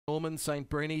Norman, St.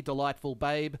 Brini, Delightful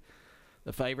Babe.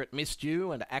 The favourite Missed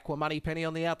You and Aqua Money Penny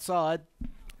on the outside.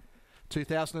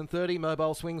 2030,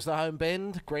 Mobile swings the home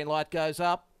bend. Green light goes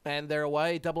up. And they're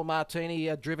away. Double Martini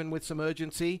driven with some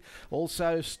urgency.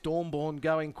 Also Stormborn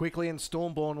going quickly, and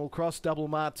Stormborn will cross Double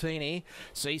Martini.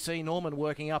 CC Norman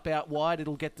working up out wide.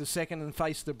 It'll get to second and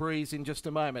face the breeze in just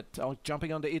a moment.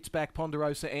 Jumping onto its back,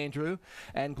 Ponderosa Andrew.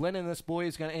 And Glenn and this boy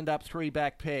is going to end up 3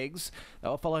 back pegs.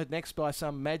 They'll followed next by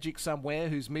Some Magic Somewhere,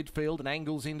 who's midfield and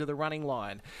angles into the running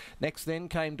line. Next then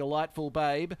came Delightful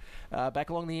Babe.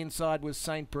 Back along the inside was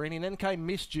St. Brini. And then came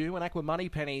Missed You, and Aqua Money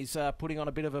Penny's putting on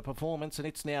a bit of a performance, and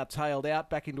it's now tailed out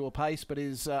back into a pace, but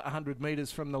is 100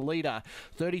 metres from the leader.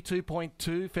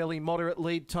 32.2, fairly moderate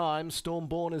lead time.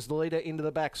 Stormborn is the leader into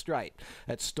the back straight.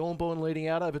 That's Stormborn leading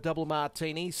out over Double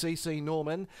Martini. CC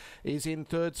Norman is in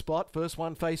third spot. First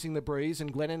one facing the breeze,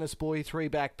 and Glen Ennis Boy 3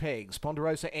 back pegs.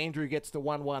 Ponderosa Andrew gets the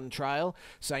 1-1 trail.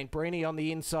 St. Brini on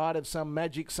the inside of Some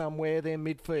Magic Somewhere, their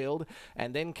midfield.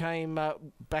 And then came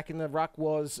back in the ruck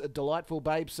was Delightful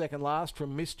Babe second last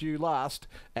from Missed You last.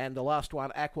 And the last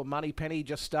one, Aqua Money Penny,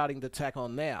 just starting to tack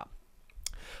on now.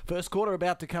 First quarter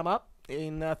about to come up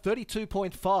in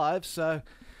 32.5, so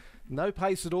no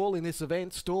pace at all in this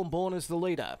event. Stormborn is the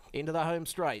leader into the home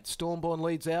straight. Stormborn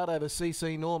leads out over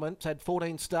CC Norman. It's had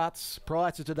 14 starts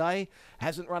prior to today.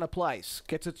 Hasn't run a place.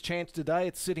 Gets its chance today.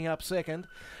 It's sitting up second.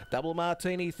 Double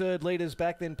Martini third, leaders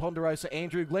back. Then Ponderosa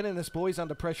Andrew. Glen and this boy's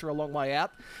under pressure a long way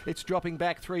out. It's dropping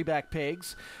back 3 back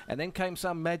pegs. And then came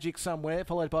Some Magic Somewhere,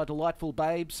 followed by Delightful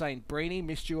Babe, St. Brini.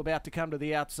 Missed You about to come to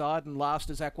the outside. And last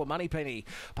is Aqua Money Penny.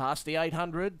 Past the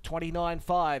 800,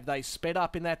 29.5. They sped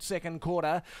up in that second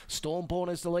quarter. Stormborn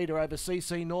is the leader over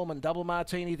CC Norman. Double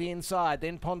Martini the inside.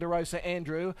 Then Ponderosa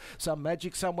Andrew. Some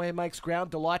Magic Somewhere makes ground.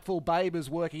 Delightful Babe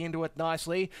is working into it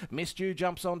nicely. Missed You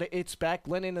jumps onto its back.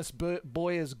 Glen Ennis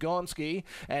Boy is Gonski.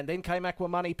 And then came Aqua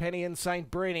Money Penny and St.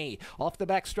 Brini. Off the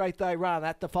back straight they run.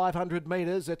 At the 500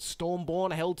 metres, it's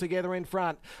Stormborn held together in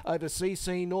front over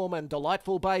CC Norman.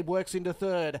 Delightful Babe works into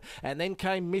third. And then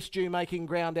came Missed You making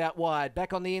ground out wide.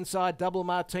 Back on the inside, Double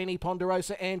Martini,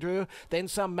 Ponderosa Andrew. Then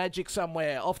Some Magic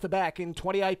Somewhere. Off the back in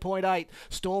 28.8.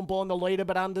 Stormborn the leader,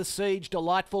 but under siege.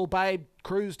 Delightful Babe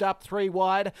cruised up 3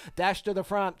 wide, dashed to the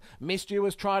front. Missed You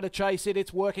was trying to chase it.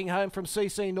 It's working home from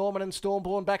CC Norman, and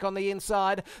Stormborn back on the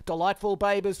inside. Delightful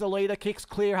Babe is the leader, kicks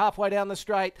clear halfway down the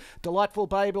straight. Delightful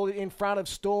Babe in front of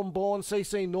Stormborn,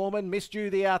 CC Norman. Missed You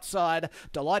the outside.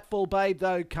 Delightful Babe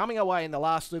though coming away in the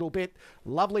last little bit.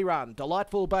 Lovely run.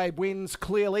 Delightful Babe wins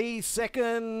clearly.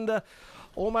 Second,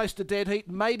 almost a dead heat.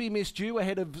 Maybe Missed You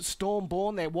ahead of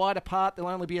Stormborn. They're wide apart.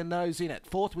 There'll only be a nose in it.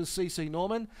 Fourth was CC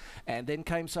Norman. And then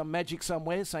came Some Magic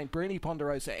Somewhere. St. Brini,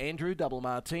 Ponderosa Andrew, Double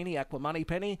Martini, Aqua Money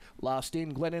Penny. Last in,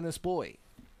 Glen Ennis Boy.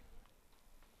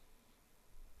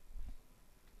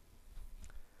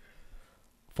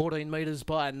 14 metres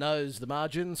by a nose. The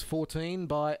margins, 14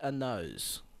 by a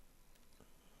nose.